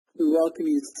We welcome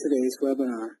you to today's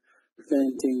webinar,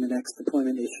 Preventing the Next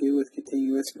Deployment Issue with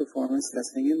Continuous Performance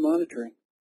Testing and Monitoring.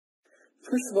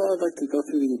 First of all, I'd like to go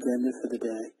through the agenda for the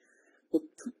day. We'll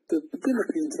begin the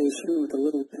presentation with a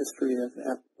little history of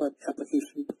what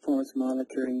application performance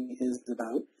monitoring is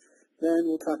about. Then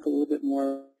we'll talk a little bit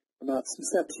more about some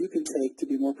steps you can take to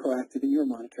be more proactive in your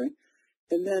monitoring,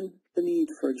 and then the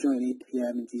need for a joint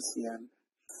APM and DCM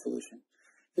solution.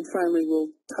 And finally,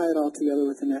 we'll tie it all together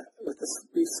with a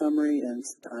brief summary and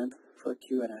some time for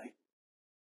Q&A.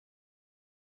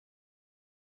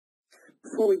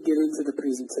 Before we get into the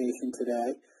presentation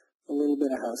today, a little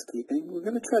bit of housekeeping. We're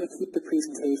going to try to keep the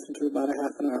presentation to about a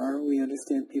half an hour. We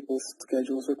understand people's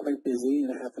schedules are quite busy,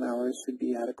 and a half an hour should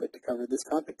be adequate to cover this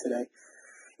topic today.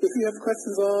 If you have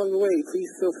questions along the way,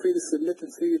 please feel free to submit them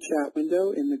through your chat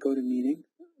window in the GoToMeeting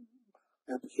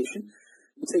application.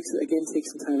 We'll take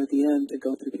some time at the end to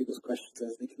go through people's questions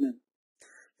as they come in.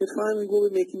 And finally, we'll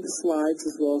be making the slides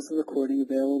as well as the recording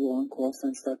available on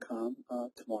Correlsense.com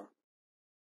tomorrow.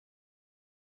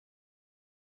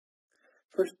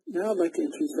 Now I'd like to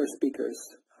introduce our speakers.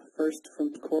 First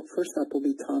up will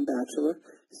be Tom Batchelor,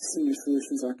 Senior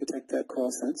Solutions Architect at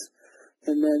Correlsense.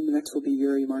 And then the next will be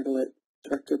Yuri Margalit,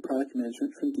 Director of Product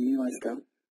Management from dbMaestro.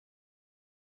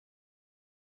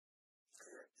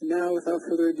 And now, without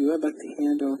further ado, I'd like to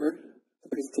hand over the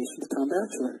presentation to Tom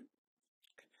Batchelor.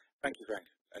 Thank you, Frank,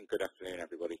 and good afternoon,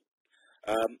 everybody.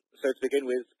 So to begin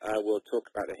with, we'll talk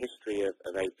about the history of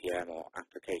APM, or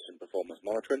Application Performance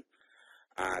Monitoring,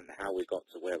 and how we got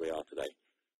to where we are today.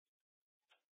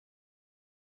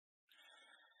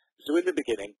 So in the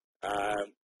beginning,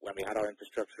 when we had our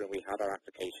infrastructure and we had our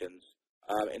applications,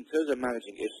 in terms of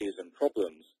managing issues and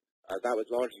problems, that was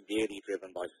largely really driven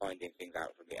by finding things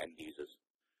out from the end users.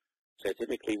 So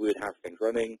typically we would have things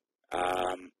running.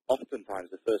 Oftentimes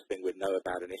the first thing we'd know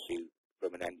about an issue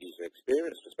from an end user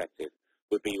experience perspective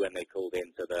would be when they called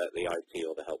into the IT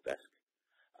or the help desk.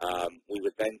 We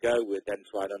would then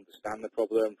try and understand the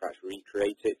problem, perhaps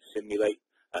recreate it, simulate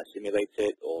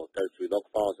it, or go through log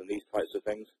files and these types of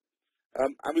things.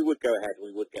 And we would go ahead and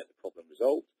we would get the problem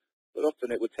resolved, but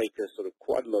often it would take us sort of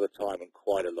quite a lot of time and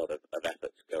quite a lot of effort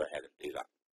to go ahead and do that.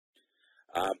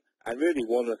 And really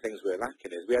one of the things we're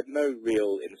lacking is we had no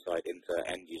real insight into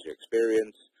end user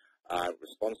experience,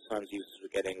 response times users were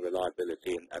getting,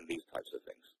 reliability, and these types of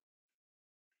things.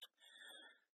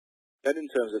 Then in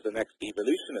terms of the next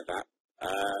evolution of that,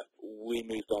 we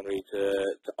moved on really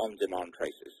to on-demand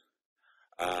traces.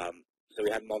 So we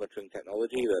had monitoring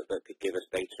technology that could give us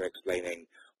data explaining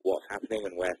what's happening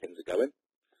and where things are going.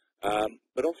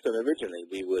 But often originally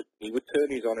we would turn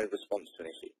these on in response to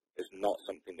an issue. It's not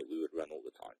something that we would run all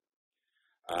the time.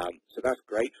 So that's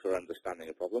great for understanding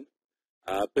a problem,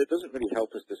 but it doesn't really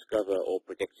help us discover or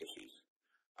predict issues.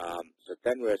 So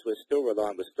then whereas we're still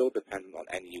dependent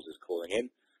on end users calling in,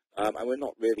 and we're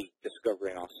not really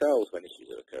discovering ourselves when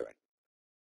issues are occurring.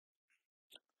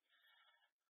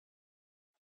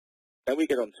 Then we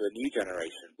get on to a new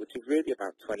generation, which is really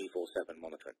about 24/7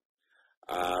 monitoring.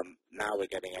 Now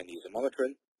we're getting end user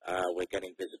monitoring. We're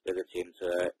getting visibility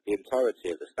into the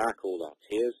entirety of the stack, all our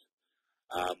tiers.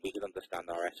 We can understand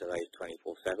our SLAs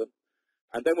 24/7.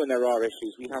 And then when there are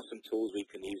issues, we have some tools we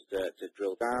can use to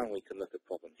drill down. We can look at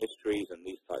problem histories and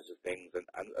these types of things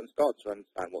and start to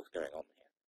understand what's going on here.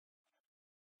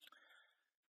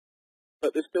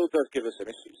 But this still does give us some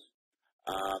issues.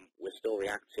 We're still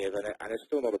reactive, and it's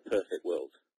still not a perfect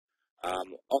world.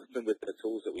 Often with the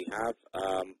tools that we have,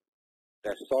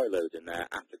 they're siloed in their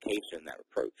application, their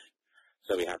approach.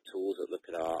 So we have tools that look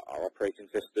at our operating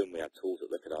system, we have tools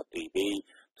that look at our DB,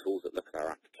 tools that look at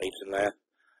our application layer.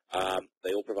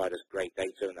 They all provide us great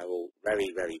data, and they're all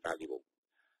very, very valuable.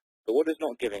 But what it's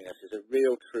not giving us is a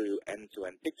real true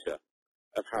end-to-end picture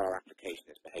of how our application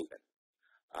is behaving.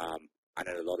 And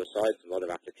in a lot of sites, a lot of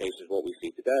applications, what we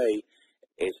see today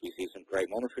is we see some great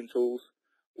monitoring tools,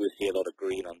 we see a lot of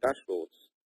green on dashboards,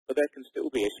 but there can still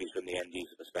be issues from the end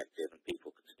user perspective, and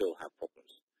people can still have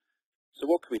problems. So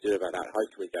what can we do about that? How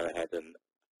can we go ahead and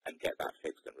get that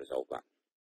fixed and resolve that?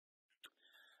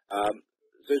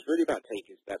 So it's really about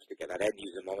taking steps to get that end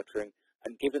user monitoring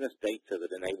and giving us data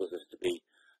that enables us to be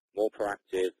more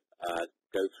proactive,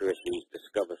 go through issues,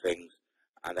 discover things,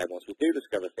 and then once we do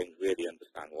discover things, really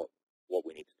understand what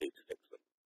we need to do to fix them.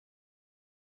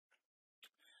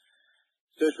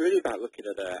 So it's really about looking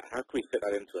at how can we fit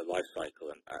that into a life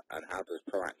cycle, and how does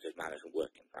proactive management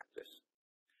work in practice.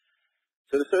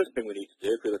 So the first thing we need to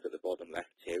do, if we look at the bottom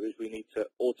left here, is we need to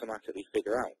automatically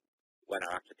figure out when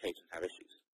our applications have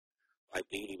issues.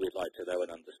 Ideally, we'd like to know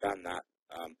and understand that,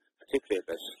 particularly if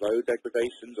there's slow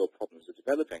degradations or problems are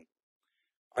developing,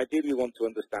 Ideally, we want to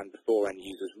understand before end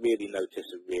users really notice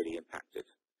and really impacted,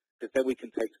 because then we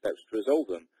can take steps to resolve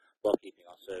them while keeping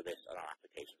our service and our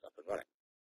applications up and running.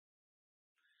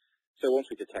 So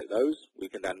once we detect those, we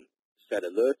can then set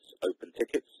alerts, open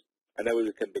tickets, and then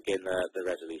we can begin the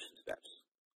resolution steps.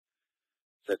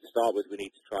 So to start with, we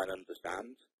need to try and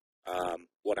understand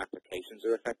what applications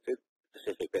are affected,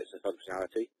 specific bits of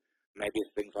functionality. Maybe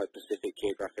it's things like specific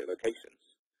geographic locations.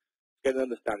 Get an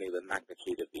understanding of the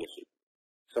magnitude of the issue.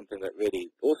 Something that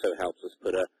really also helps us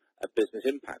put a business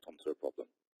impact onto a problem.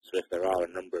 So if there are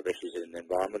a number of issues in the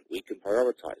environment, we can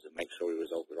prioritize and make sure we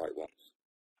resolve the right ones.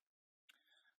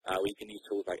 We can use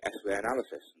tools like SWA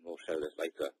analysis, and we'll show this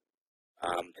later,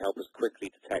 to help us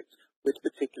quickly detect which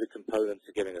particular components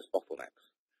are giving us bottlenecks.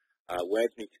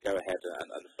 Where do we need to go ahead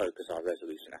and focus our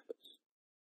resolution efforts?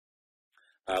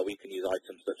 We can use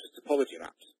items such as topology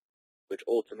maps, which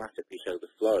automatically show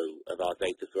the flow of our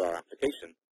data through our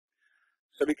application.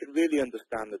 So we can really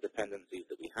understand the dependencies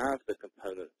that we have, the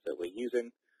components that we're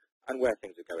using, and where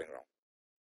things are going wrong.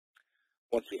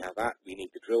 Once we have that, we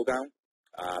need to drill down.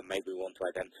 Maybe we want to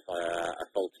identify a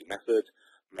faulty method.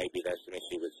 Maybe there's some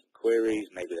issue with some queries.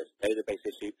 Maybe there's a database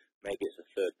issue. Maybe it's a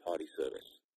third-party service.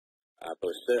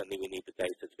 But certainly we need the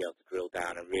data to be able to drill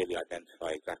down and really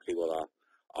identify exactly what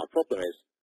our problem is.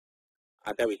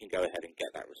 And then we can go ahead and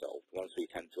get that resolved. Once we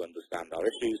tend to understand our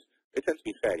issues, it tends to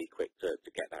be fairly quick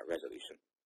to get that resolution.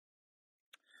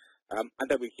 And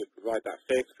then we can provide that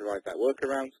fix, provide that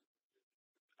workaround.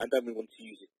 And then we want to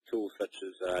use tools such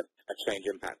as a change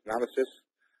impact analysis.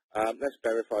 Let's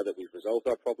verify that we've resolved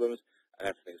our problems and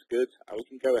everything's good. And we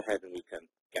can go ahead and we can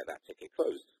get that ticket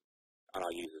closed. And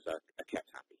our users are kept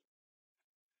happy.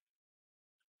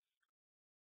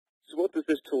 So what does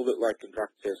this tool look like in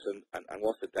practice, and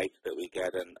what's the data that we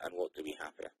get, and what do we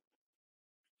have here?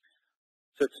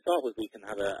 So to start with, we can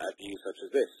have a view such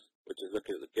as this, which is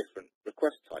looking at the different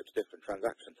request types, different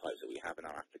transaction types that we have in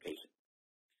our application.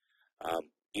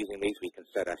 Using these, we can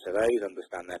set SLAs,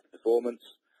 understand their performance,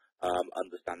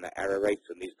 understand their error rates,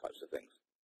 and these types of things.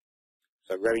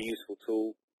 So very useful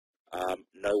tool,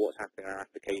 know what's happening in our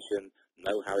application,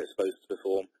 know how it's supposed to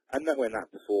perform, and know when that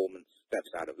performance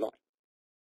steps out of line.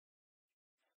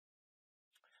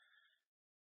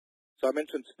 So I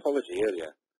mentioned topology earlier.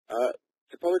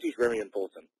 Topology is very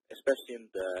important, especially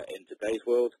in today's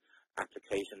world.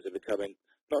 Applications are becoming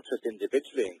not just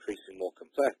individually increasingly more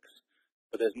complex,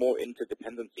 but there's more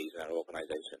interdependencies in our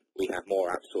organization. We have more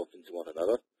apps talking to one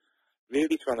another.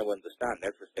 Really trying to understand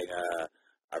everything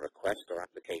a request or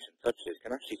application touches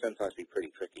can actually sometimes be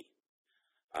pretty tricky.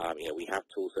 We have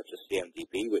tools such as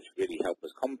CMDB, which really help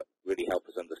us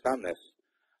understand this.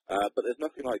 But there's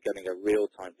nothing like getting a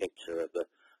real-time picture of the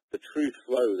true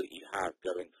flow that you have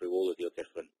going through all of your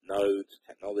different nodes,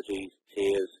 technologies,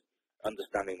 tiers,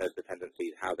 understanding those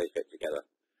dependencies, how they fit together.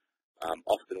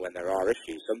 Often when there are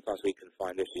issues, sometimes we can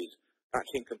find issues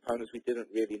actually in components we didn't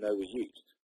really know were used.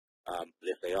 But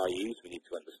if they are used, we need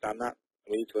to understand that,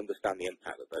 and we need to understand the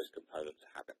impact that those components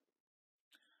are having.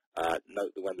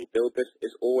 Note that when we build this,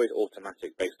 it's always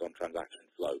automatic based on transaction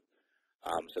flow.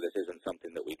 So this isn't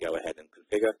something that we go ahead and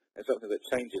configure. It's something that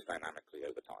changes dynamically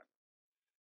over time.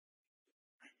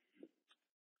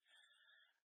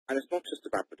 And it's not just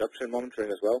about production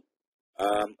monitoring as well.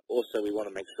 Also, we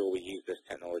want to make sure we use this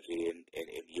technology in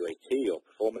UAT or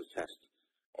performance tests,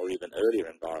 or even earlier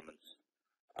environments.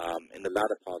 In the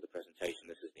latter part of the presentation,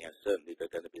 this is certainly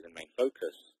going to be the main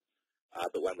focus.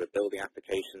 But when we're building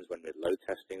applications, when we're load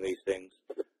testing these things,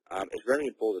 it's very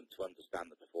important to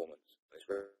understand the performance. It's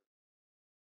very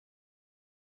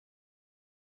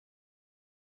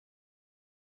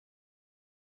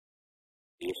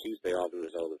the issues, they are the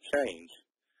result of change.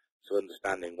 So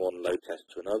understanding one load test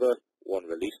to another, one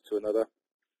release to another,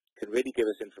 can really give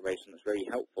us information that's very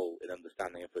helpful in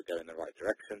understanding if we're going in the right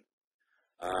direction.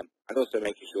 And also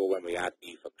making sure when we add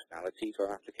new functionality to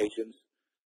our applications,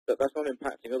 that's not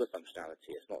impacting other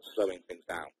functionality. It's not slowing things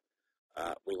down.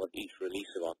 We want each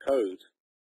release of our code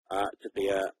to be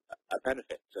a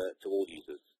benefit to all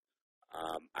users,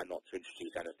 and not to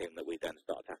introduce anything that we then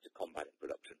start to have to combat in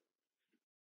production.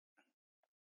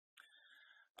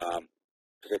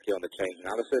 Particularly on the change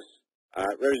analysis,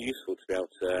 very useful to be able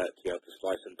to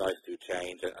slice and dice through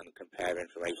change and compare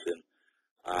information.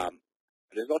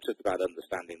 And it's not just about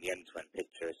understanding the end-to-end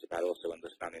picture; it's about also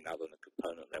understanding that on the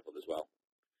component level as well.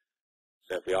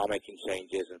 So if we are making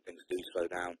changes and things do slow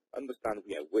down, understand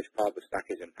which part of the stack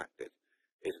is impacted.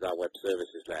 Is it our web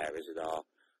services layer? Is it our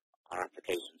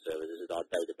application servers? Is it our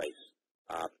database?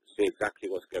 See exactly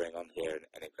what's going on here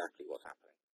and exactly what's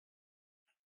happening.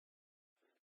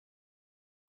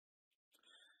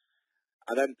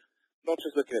 And then, not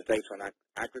just looking at data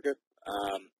aggregate.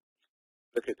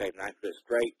 Look at data in aggregate is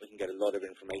great. We can get a lot of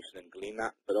information and glean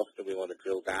that, but often we want to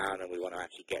drill down and we want to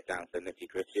actually get down to the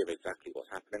nitty-gritty of exactly what's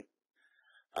happening.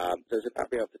 So it's about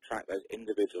being able to track those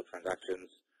individual transactions,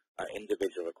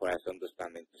 individual requests,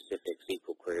 understanding specific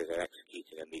SQL queries they're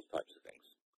executing and these types of things.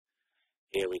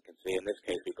 Here we can see, in this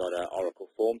case, we've got an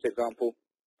Oracle Forms example,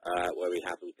 where we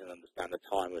can understand the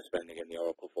time we're spending in the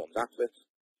Oracle Forms atlas.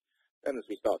 Then as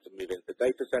we start to move into the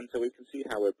data center, we can see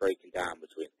how we're breaking down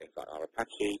between things like our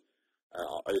Apache,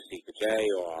 our OC4J,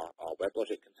 or our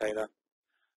WebLogic container,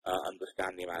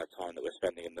 understand the amount of time that we're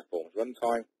spending in the Forms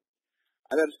runtime,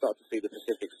 and then start to see the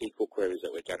specific SQL queries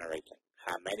that we're generating.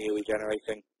 How many are we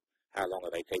generating? How long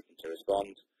are they taking to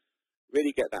respond?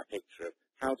 Really get that picture of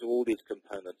how do all these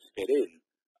components fit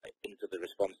into the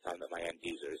response time that my end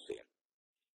user is seeing.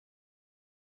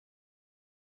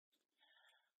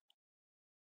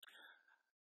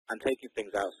 And taking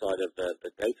things outside of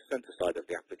the data center side of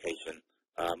the application,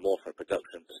 more from a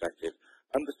production perspective,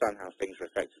 understand how things are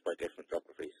affected by different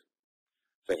geographies.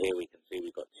 So here we can see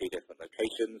we've got two different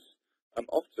locations.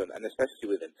 Often, and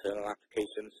especially with internal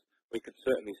applications, we can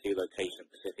certainly see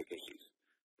location-specific issues.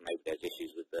 Maybe there's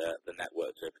issues with the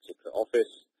network to a particular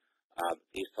office,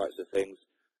 these types of things.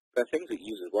 They're things that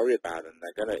users worry about, and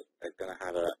they're going to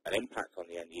have an impact on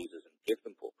the end users and give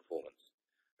them poor performance.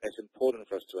 And it's important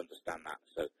for us to understand that.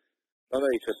 So not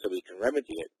only just so we can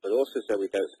remedy it, but also so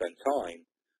we don't spend time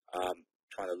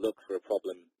trying to look for a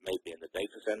problem maybe in the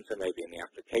data center, maybe in the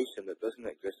application that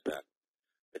doesn't exist there,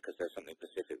 because there's something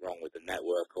specific wrong with the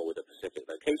network or with a specific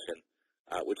location,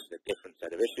 which is a different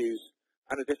set of issues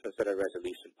and a different set of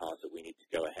resolution paths that we need to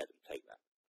go ahead and take that.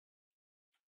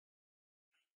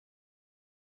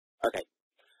 Okay.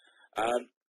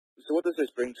 So what does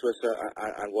this bring to us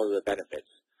and what are the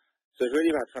benefits? So it's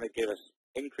really about trying to give us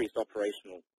increased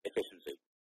operational efficiency.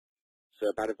 So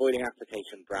about avoiding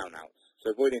application brownouts.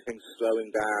 So avoiding things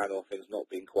slowing down or things not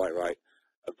being quite right,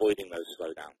 avoiding those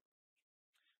slowdowns.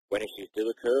 When issues do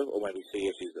occur or when we see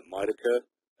issues that might occur,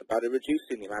 about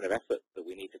reducing the amount of effort that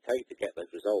we need to take to get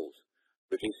those resolved,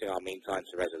 reducing our mean time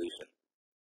to resolution.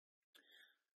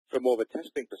 From more of a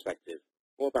testing perspective,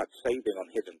 more about saving on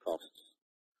hidden costs.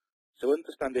 So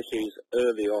understand issues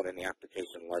early on in the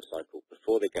application lifecycle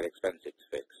before they get expensive to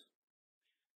fix.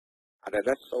 And then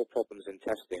let's solve problems in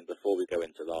testing before we go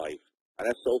into live. And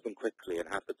let's solve them quickly and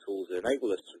have the tools that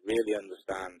enable us to really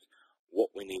understand what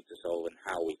we need to solve and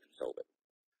how we can solve it.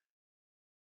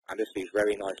 And this leads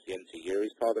very nicely into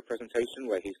Yuri's part of the presentation,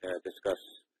 where he's going to discuss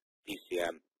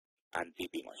DCM and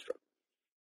dbMaestro.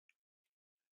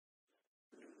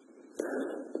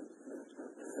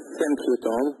 Thank you,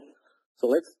 Tom. So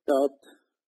let's start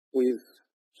with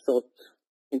short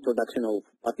introduction of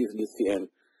what is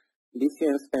DCM.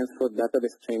 DCM stands for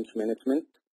Database Change Management.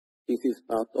 This is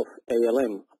part of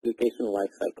ALM, Application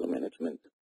Lifecycle Management.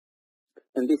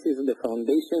 And this is the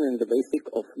foundation and the basic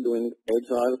of doing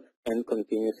agile and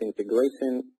continuous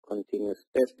integration, continuous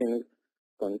testing,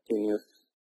 continuous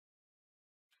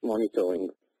monitoring.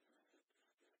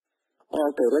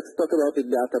 Okay, let's talk about the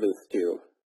database tier.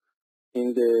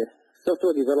 In the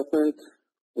software development,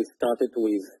 we started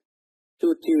with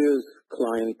 2 tiers,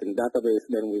 client and database,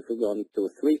 then we've gone to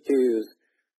 3 tiers,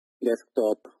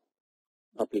 desktop,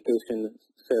 application,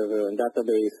 server, and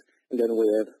database, and then we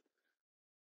have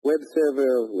web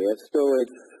server, we have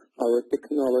storage. Our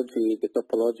technology, the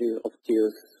topology of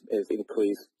tiers has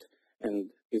increased and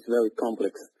is very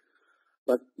complex.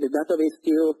 But the database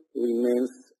tier remains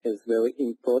as very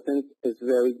important, as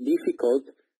very difficult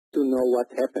to know what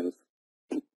happens.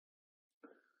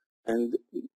 And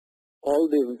all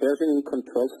the versioning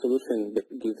control solution that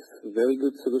gives very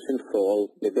good solution for all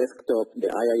the desktop,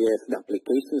 the IIS, the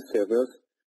application servers,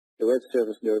 the web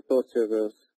servers, the report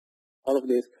servers, all of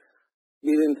this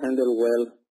didn't handle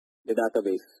well the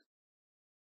database.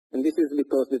 And this is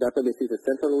because the database is a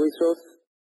central resource,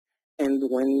 and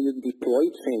when you deploy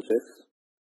changes,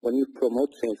 when you promote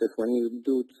changes, when you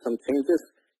do some changes,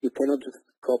 you cannot just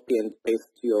copy and paste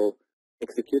your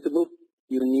executable.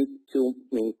 You need to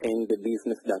maintain the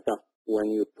business data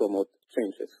when you promote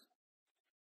changes.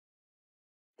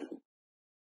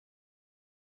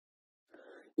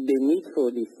 The need for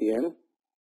DCM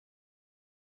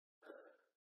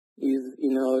is,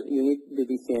 you need the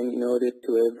DCM in order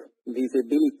to have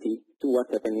visibility to what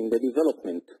happened in the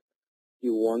development.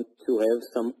 You want to have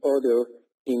some order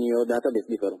in your database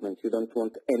development. You don't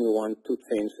want anyone to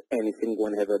change anything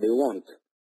whenever they want.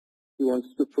 You want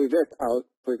to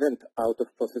prevent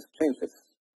out-of-process changes.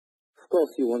 Of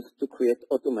course, you want to create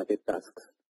automated tasks.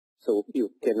 So you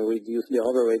can reduce the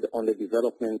overhead on the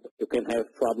development. You can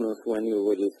have problems when you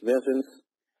release versions.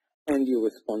 and you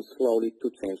respond slowly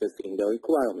to changes in the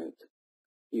requirement.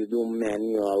 You do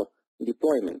manual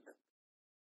deployment.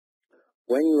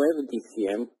 When you have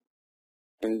DCM,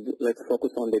 and let's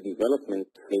focus on the development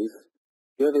phase,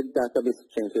 you have a database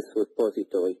changes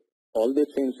repository. All the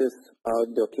changes are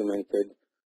documented.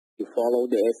 You follow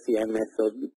the SCM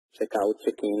method, checkout,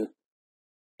 check-in.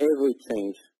 Every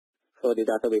change for the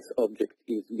database object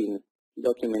is being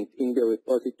documented in the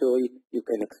repository. You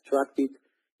can extract it.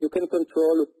 You can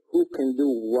control who can do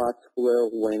what, where,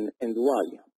 when, and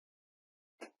why.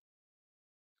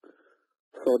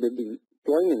 For the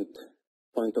deployment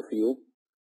point of view,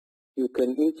 you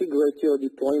can integrate your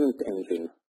deployment engine.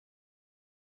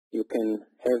 You can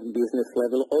have business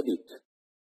level audit.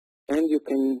 And you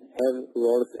can have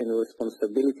roles and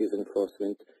responsibilities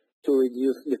enforcement to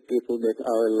reduce the people that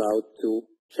are allowed to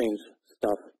change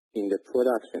stuff in the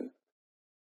production.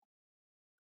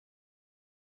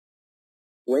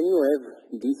 When you have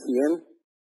DCM,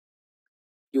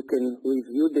 you can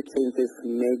review the changes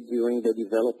made during the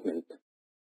development.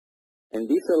 And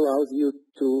this allows you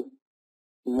to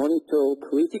monitor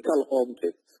critical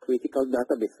objects, critical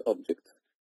database objects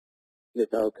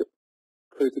that are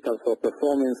critical for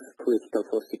performance, critical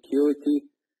for security,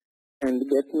 and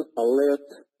get an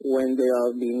alert when they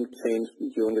are being changed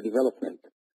during the development.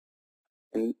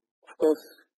 And of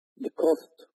course, the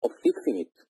cost of fixing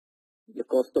it, the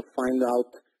cost of finding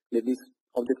out that this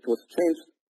object was changed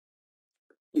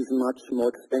is much more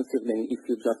expensive than if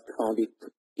you just found it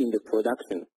in the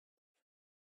production.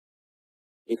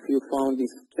 If you found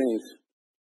this change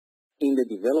in the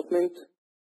development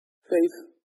phase,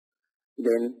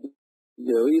 then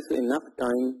there is enough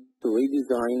time to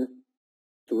redesign,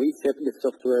 to reshape the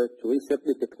software, to reshape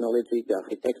the technology, the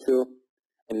architecture,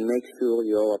 and make sure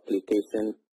your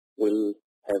application will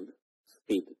have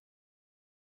speed.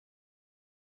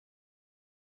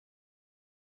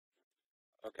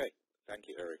 Okay, thank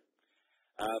you, Uri.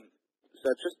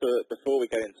 So just before we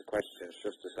get into questions,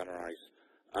 just to summarize,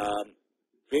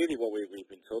 really what we've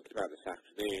been talking about this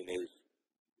afternoon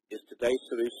is today's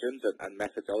solutions and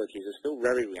methodologies are still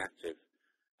very reactive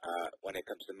when it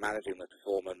comes to managing the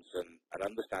performance and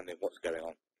understanding what's going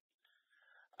on.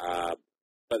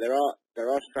 But there are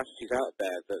strategies out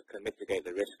there that can mitigate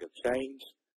the risk of change,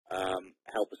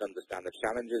 help us understand the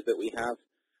challenges that we have,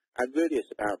 and really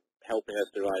it's about helping us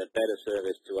provide a better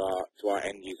service to our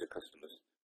end user customers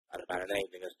and about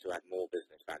enabling us to add more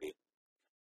business value.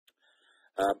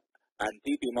 And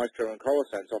dbMaestro and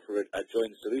Correlsense offer a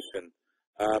joint solution,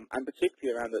 and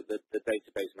particularly around the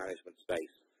database management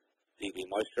space.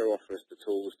 dbMaestro offers the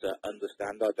tools to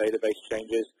understand our database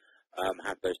changes,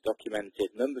 have those documented,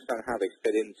 and understand how they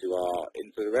fit into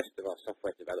the rest of our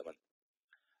software development.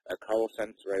 At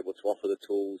Correlsense, we're able to offer the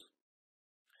tools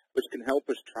which can help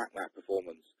us track that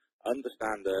performance,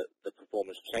 understand the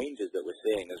performance changes that we're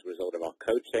seeing as a result of our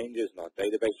code changes and our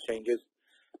database changes.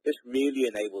 This really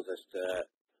enables us to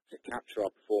capture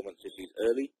our performance issues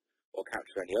early or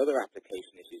capture any other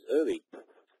application issues early.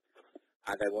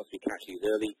 And then once we catch these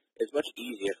early, it's much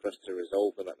easier for us to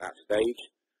resolve them at that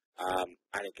stage.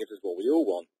 And it gives us what we all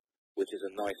want, which is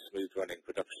a nice, smooth-running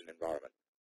production environment.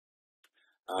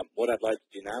 What I'd like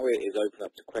to do now is open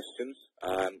up to questions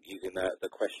using the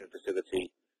question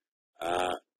facility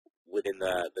within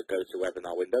the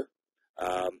GoToWebinar window.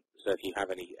 So if you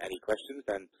have any questions,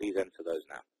 then please enter those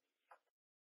now.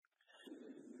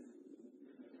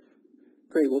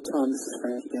 Great. Well, Tom, this is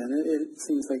Frank again. It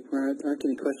seems like there aren't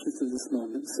any questions at this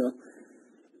moment, so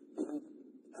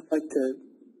I'd like to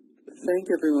thank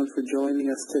everyone for joining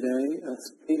us today,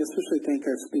 especially thank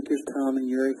our speakers, Tom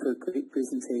and Uri, for a great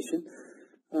presentation.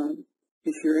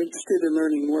 If you're interested in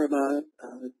learning more about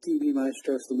the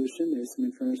dbMaestro solution, there's some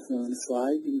information on the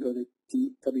slide. You can go to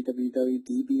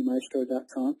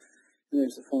www.dbmaestro.com, and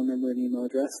there's a phone number and email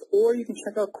address. Or you can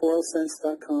check out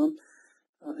Correlsense.com,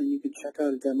 and you can check out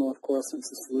a demo of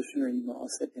Correlsense's solution or email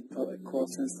us at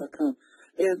info@correlsense.com.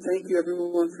 Again, thank you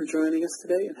everyone for joining us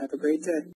today, and have a great day.